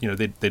felt. You know,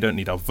 they don't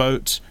need our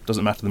vote. It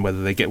doesn't matter to them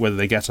whether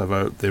they get our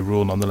vote. They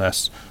rule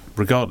nonetheless,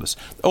 regardless.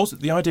 Also,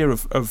 the idea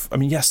of I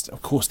mean, yes,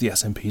 of course, the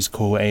SNP's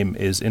core aim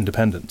is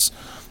independence,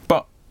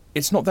 but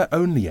it's not their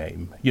only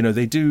aim. You know,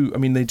 they do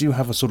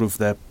have a sort of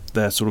their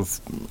sort of,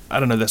 I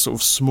don't know, their sort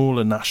of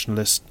smaller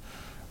nationalist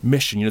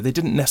mission. You know, they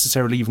didn't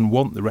necessarily even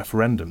want the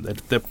referendum.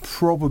 They're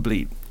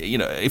probably, you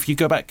know, if you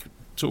go back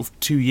sort of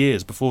 2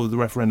 years before the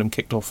referendum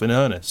kicked off in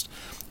earnest,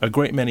 a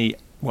great many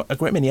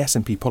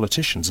SNP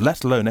politicians,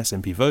 let alone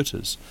SNP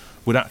voters,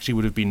 would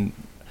have been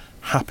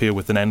happier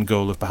with an end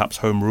goal of perhaps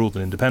home rule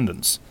than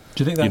independence.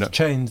 Do you think that's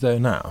changed though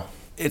now?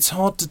 It's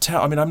hard to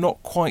tell. I mean, I'm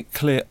not quite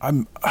clear.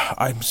 I'm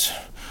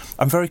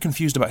very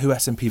confused about who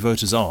SNP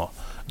voters are.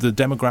 The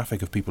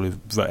demographic of people who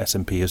vote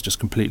SNP has just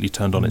completely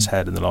turned on its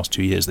head in the last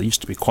 2 years. There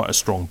used to be quite a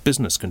strong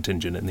business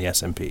contingent in the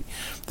SNP.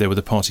 They were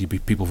the party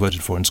people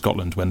voted for in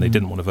Scotland when they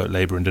didn't want to vote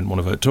Labour and didn't want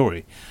to vote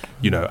Tory.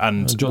 You know,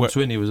 and John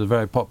Swinney was a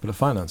very popular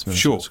finance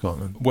minister in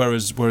Scotland.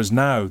 Whereas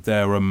now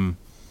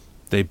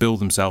they build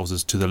themselves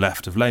as to the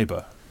left of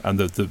Labour. And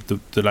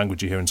the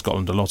language you hear in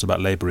Scotland a lot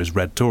about Labour is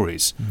red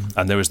Tories.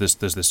 And there's this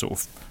sort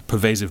of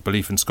pervasive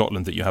belief in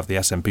Scotland that you have the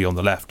SNP on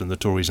the left and the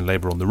Tories and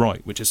Labour on the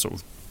right, which is sort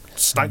of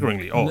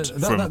staggeringly odd.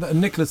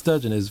 Nicola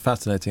Sturgeon is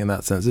fascinating in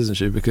that sense, isn't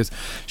she? Because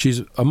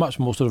she's a much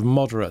more sort of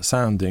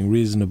moderate-sounding,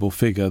 reasonable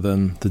figure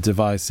than the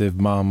divisive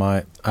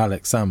Marmite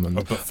Alex Salmond.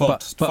 But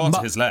far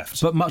to his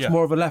left. But much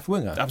more of a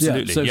left-winger.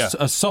 Absolutely, So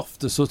a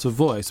softer sort of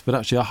voice, but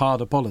actually a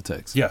harder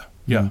politics.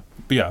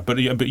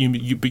 But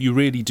you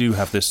really do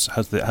have this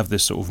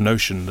sort of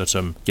notion that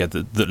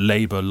that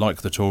Labour,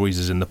 like the Tories,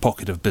 is in the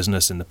pocket of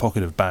business, in the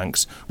pocket of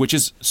banks, which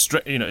is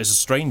is a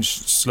strange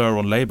slur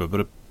on Labour, but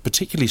a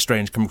particularly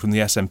strange coming from the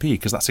SNP,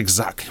 because that's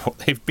exactly what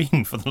they've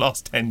been for the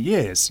last 10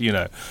 years. You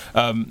know,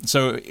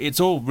 so it's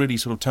all really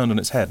sort of turned on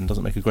its head and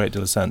doesn't make a great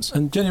deal of sense.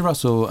 And Jenny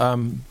Russell,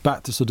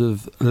 back to sort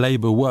of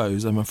Labour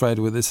woes. I'm afraid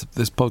with this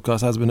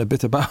podcast has been a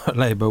bit about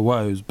Labour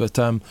woes, but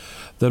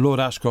the Lord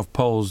Ashcroft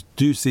polls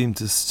do seem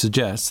to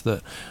suggest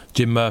that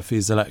Jim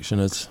Murphy's election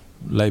as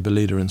Labour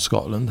leader in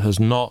Scotland has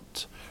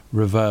not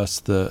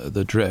reversed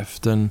the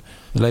drift, and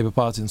the Labour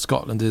Party in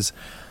Scotland is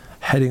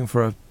heading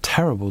for a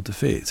terrible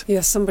defeat.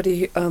 Yes,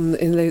 somebody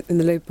in the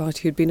Labour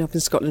Party who'd been up in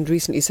Scotland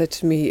recently said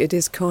to me, it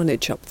is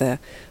carnage up there.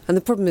 And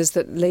the problem is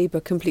that Labour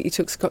completely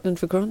took Scotland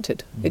for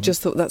granted. It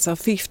just thought that's our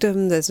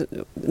fiefdom,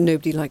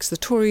 nobody likes the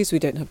Tories, we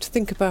don't have to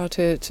think about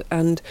it,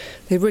 and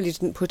they really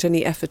didn't put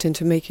any effort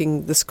into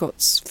making the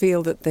Scots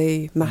feel that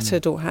they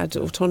mattered or had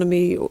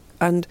autonomy,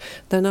 and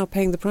they're now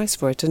paying the price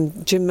for it,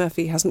 and Jim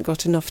Murphy hasn't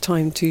got enough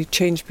time to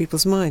change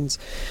people's minds.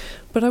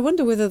 But I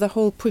wonder whether the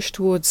whole push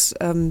towards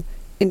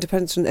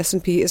independence from the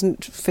SNP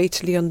isn't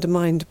fatally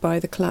undermined by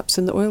the collapse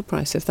in the oil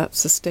price, if that's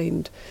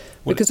sustained.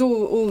 Because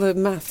all the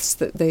maths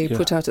that they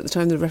put out at the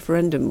time of the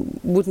referendum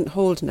wouldn't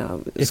hold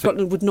now.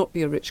 Scotland would not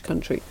be a rich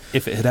country.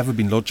 If it had ever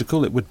been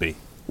logical, it would be.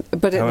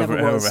 But it never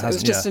was. It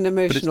was just an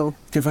emotional.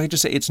 If I could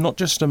just say, it's not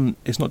just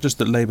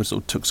that Labour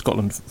sort of took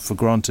Scotland for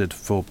granted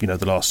for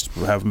the last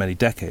however many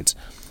decades.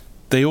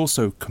 They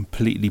also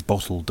completely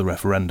bottled the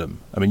referendum.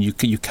 I mean,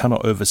 you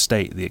cannot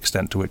overstate the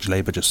extent to which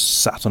Labour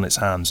just sat on its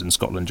hands in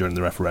Scotland during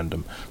the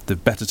referendum. The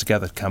Better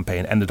Together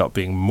campaign ended up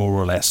being more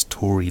or less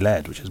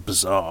Tory-led, which is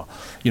bizarre.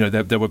 You know,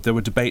 there were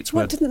debates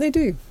where... What didn't they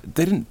do?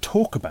 They didn't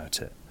talk about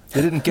it.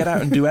 They didn't get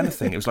out and do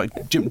anything. It was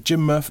like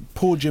Jim Murphy.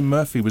 Poor Jim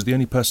Murphy was the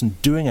only person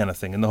doing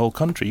anything in the whole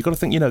country. You've got to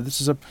think,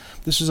 this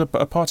is a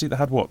party that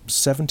had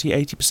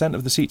 70-80%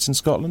 of the seats in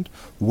Scotland.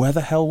 Where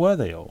the hell were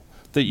they all?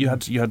 That you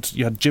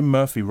had Jim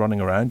Murphy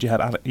running around. You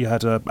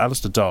had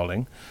Alistair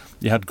Darling.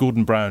 You had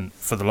Gordon Brown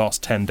for the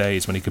last 10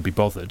 days when he could be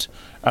bothered.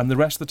 And the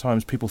rest of the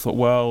times people thought,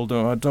 well,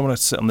 I don't want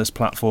to sit on this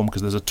platform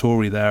because there's a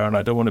Tory there and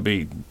I don't want to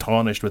be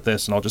tarnished with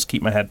this, and I'll just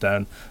keep my head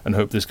down and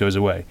hope this goes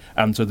away.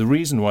 And so the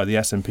reason why the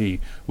SNP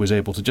was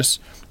able to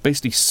just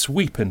basically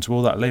sweep into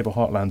all that Labour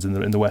heartlands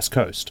in the West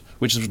Coast,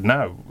 which is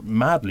now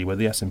madly where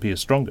the SNP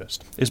is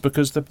strongest, is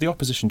because the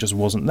opposition just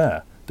wasn't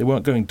there. They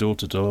weren't going door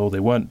to door.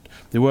 They weren't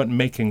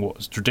making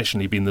what's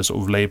traditionally been the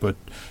sort of Labour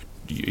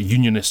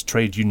unionist,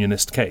 trade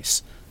unionist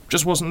case.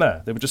 Just wasn't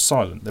there. They were just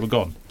silent. They were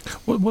gone.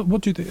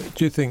 What do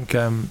you think,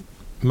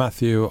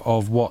 Matthew,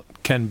 of what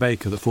Ken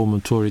Baker, the former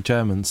Tory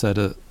chairman, said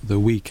at the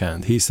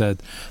weekend? He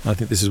said, and I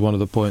think this is one of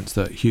the points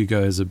that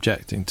Hugo is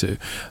objecting to,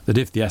 that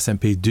if the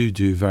SNP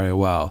do very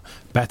well,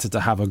 better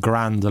to have a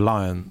grand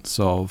alliance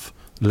of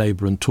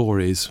Labour and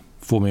Tories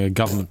forming a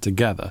government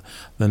together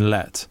than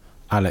let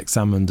Alex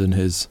Salmond and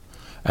his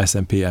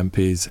SNP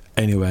MPs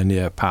anywhere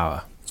near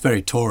power. It's a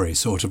very Tory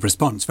sort of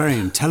response, very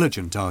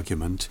intelligent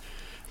argument.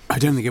 I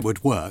don't think it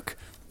would work.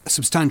 A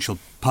substantial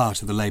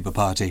part of the Labour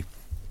Party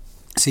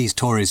sees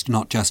Tories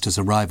not just as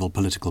a rival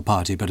political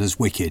party, but as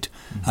wicked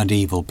and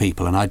evil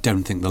people, and I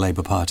don't think the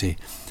Labour Party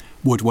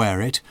would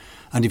wear it.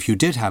 And if you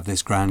did have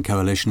this grand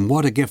coalition,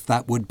 what a gift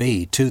that would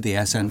be to the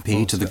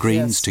SNP, to the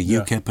Greens, to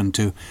UKIP and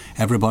to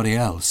everybody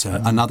else.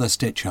 Another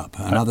stitch-up,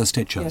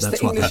 Yes,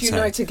 that's what English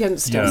unite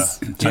against us.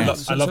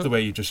 Yes. I love the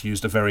way you just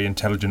used a very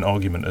intelligent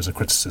argument as a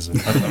criticism.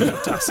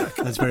 Fantastic.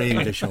 That's very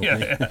English of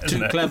me.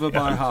 Too clever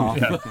by half.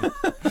 Yeah.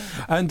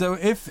 And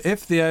if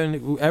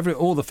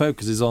all the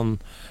focus is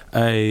on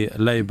a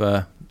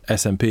Labour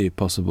SNP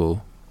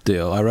possible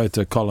deal, I wrote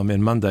a column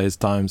in Monday's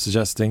Times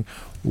suggesting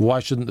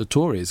why shouldn't the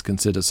Tories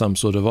consider some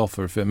sort of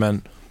offer if it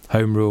meant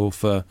Home Rule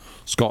for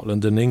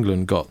Scotland and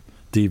England got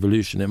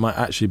devolution? It might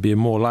actually be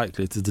more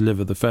likely to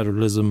deliver the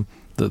federalism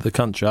that the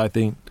country, I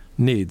think,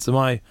 needs. Am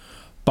I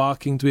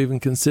barking to even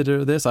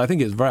consider this? I think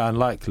it's very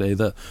unlikely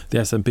that the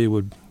SNP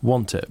would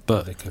want it,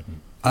 but they couldn't.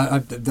 I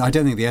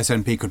don't think the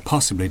SNP could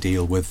possibly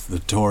deal with the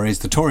Tories.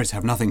 The Tories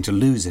have nothing to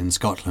lose in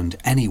Scotland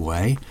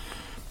anyway.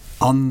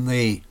 On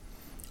the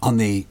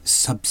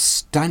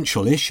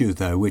substantial issue,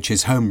 though, which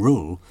is Home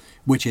Rule,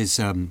 which is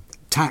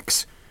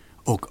tax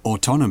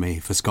autonomy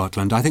for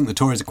Scotland, I think the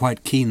Tories are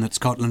quite keen that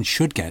Scotland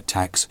should get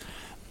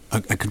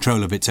a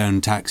control of its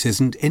own taxes.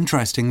 And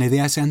interestingly, the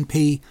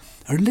SNP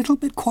are a little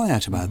bit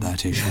quiet about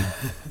that issue.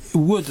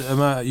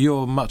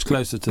 You're much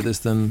closer to this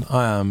than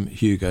I am,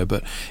 Hugo,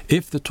 but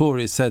if the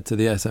Tories said to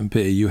the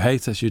SNP, you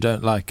hate us, you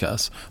don't like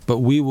us, but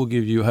we will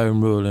give you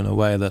Home Rule in a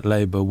way that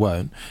Labour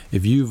won't,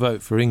 if you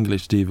vote for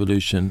English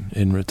devolution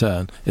in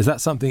return, is that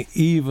something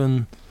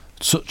even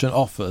such an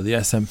offer the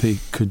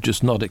SNP could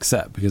just not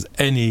accept, because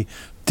any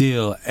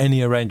deal,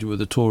 any arrangement with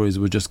the Tories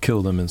would just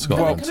kill them in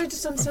Scotland? Can I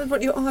just understand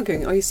what you're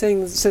arguing? Are you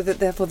saying so that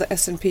therefore the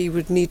SNP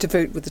would need to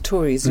vote with the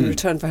Tories in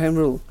return for Home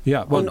Rule?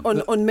 Yeah,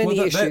 on many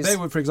issues. They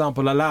would, for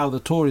example, allow the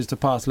Tories to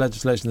pass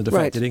legislation that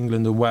affected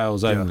England and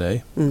Wales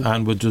only,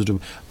 and would just.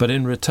 But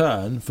in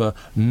return for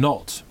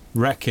not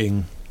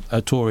wrecking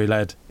a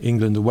Tory-led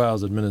England and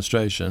Wales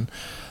administration,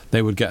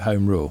 they would get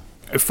Home Rule.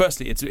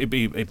 Firstly, it'd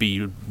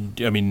be.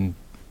 I mean,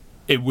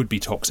 it would be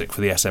toxic for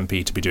the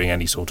SNP to be doing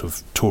any sort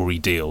of Tory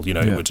deal. You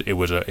know, it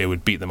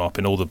would beat them up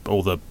in all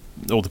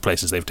the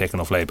places they've taken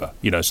off Labour.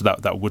 You know, so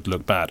that would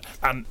look bad.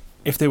 And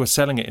if they were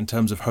selling it in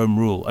terms of Home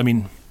Rule, I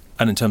mean,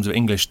 and in terms of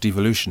English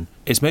devolution,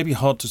 it's maybe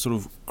hard to sort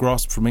of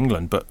grasp from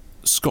England, but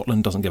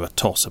Scotland doesn't give a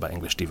toss about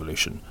English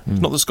devolution. It's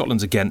not that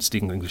Scotland's against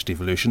English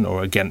devolution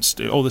or against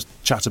all this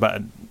chat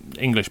about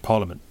English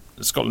Parliament.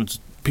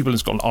 People in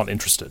Scotland aren't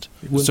interested.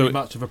 It wouldn't be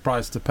much of a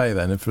price to pay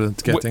then for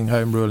getting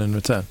Home Rule in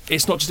return.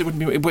 It's not just it wouldn't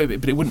be, but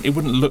it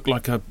wouldn't look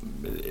like a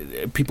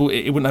people.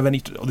 It wouldn't have any.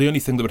 The only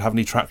thing that would have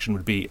any traction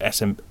would be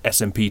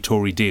SNP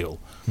Tory deal.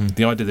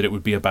 The idea that it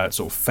would be about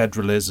sort of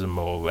federalism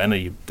or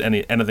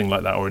anything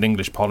like that, or an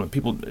English Parliament.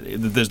 People,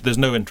 there's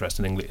no interest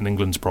in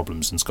England's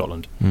problems in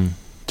Scotland.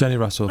 Jenny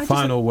Russell,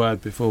 final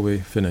word before we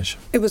finish.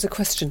 It was a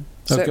question,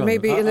 so it may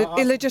be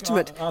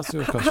illegitimate. I'll ask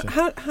you a question.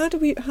 How do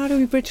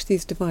we bridge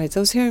these divides? I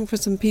was hearing from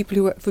some people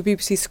who work for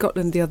BBC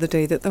Scotland the other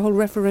day that the whole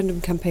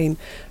referendum campaign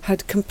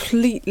had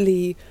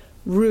completely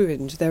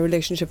ruined their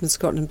relationship in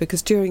Scotland,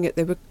 because during it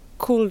they were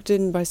called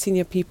in by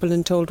senior people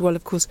and told, well,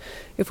 of course,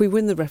 if we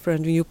win the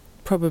referendum, you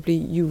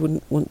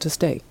wouldn't want to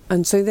stay.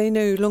 And so they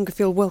no longer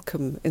feel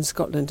welcome in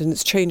Scotland, and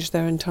it's changed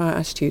their entire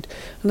attitude.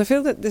 And I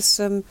feel that there's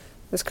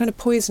kind of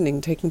poisoning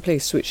taking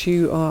place, which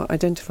you are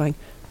identifying.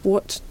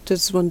 What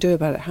does one do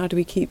about it? How do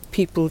we keep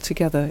people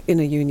together in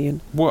a union?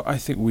 Well, I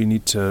think we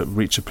need to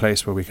reach a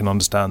place where we can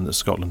understand that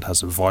Scotland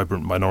has a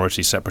vibrant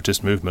minority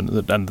separatist movement,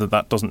 and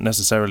that doesn't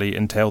necessarily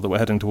entail that we're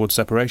heading towards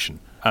separation.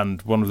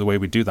 And one of the way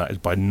we do that is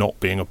by not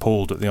being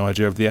appalled at the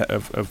idea of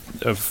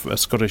a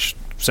Scottish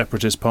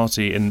separatist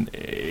party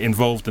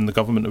involved in the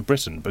government of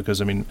Britain,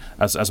 because, I mean,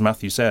 as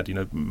Matthew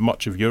said,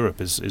 much of Europe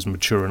is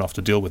mature enough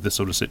to deal with this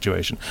sort of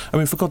situation. I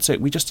mean, for God's sake,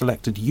 we just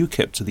elected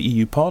UKIP to the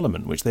EU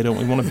Parliament, which they don't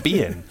really want to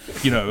be in.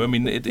 I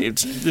mean,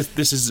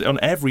 this is on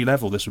every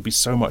level. This would be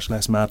so much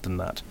less mad than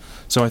that.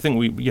 So I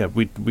think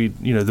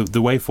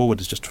the way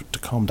forward is just to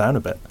calm down a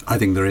bit. I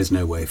think there is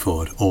no way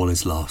forward. All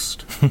is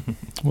lost.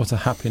 What a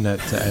happy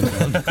note to end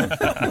on.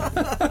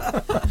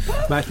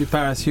 Matthew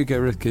Parris, Hugo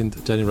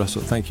Rifkind, Jenny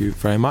Russell, thank you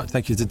very much.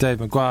 Thank you to Dave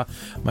Maguire,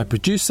 my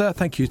producer.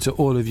 Thank you to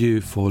all of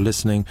you for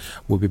listening.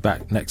 We'll be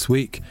back next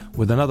week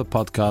with another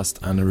podcast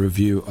and a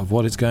review of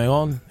what is going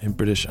on in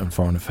British and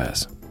foreign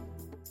affairs.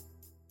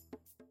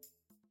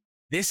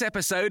 This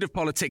episode of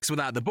Politics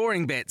Without the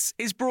Boring Bits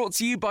is brought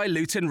to you by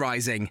Luton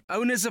Rising,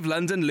 owners of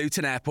London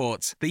Luton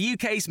Airport, the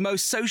UK's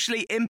most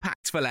socially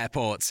impactful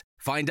airport.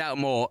 Find out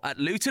more at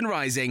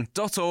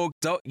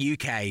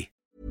lutonrising.org.uk.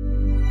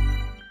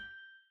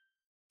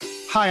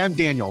 Hi, I'm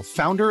Daniel,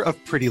 founder of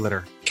Pretty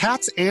Litter.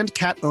 Cats and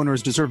cat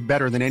owners deserve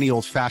better than any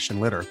old-fashioned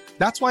litter.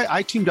 That's why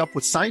I teamed up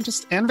with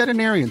scientists and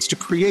veterinarians to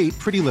create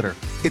Pretty Litter.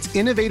 Its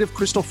innovative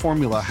crystal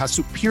formula has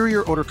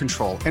superior odor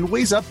control and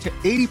weighs up to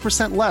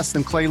 80% less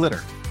than clay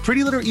litter.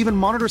 Pretty Litter even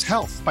monitors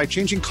health by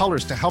changing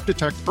colors to help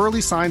detect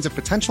early signs of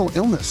potential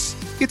illness.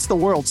 It's the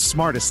world's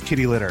smartest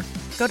kitty litter.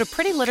 Go to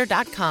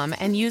prettylitter.com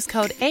and use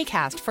code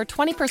ACAST for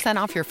 20%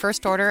 off your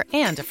first order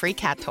and a free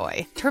cat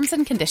toy. Terms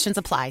and conditions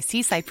apply.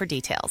 See site for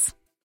details.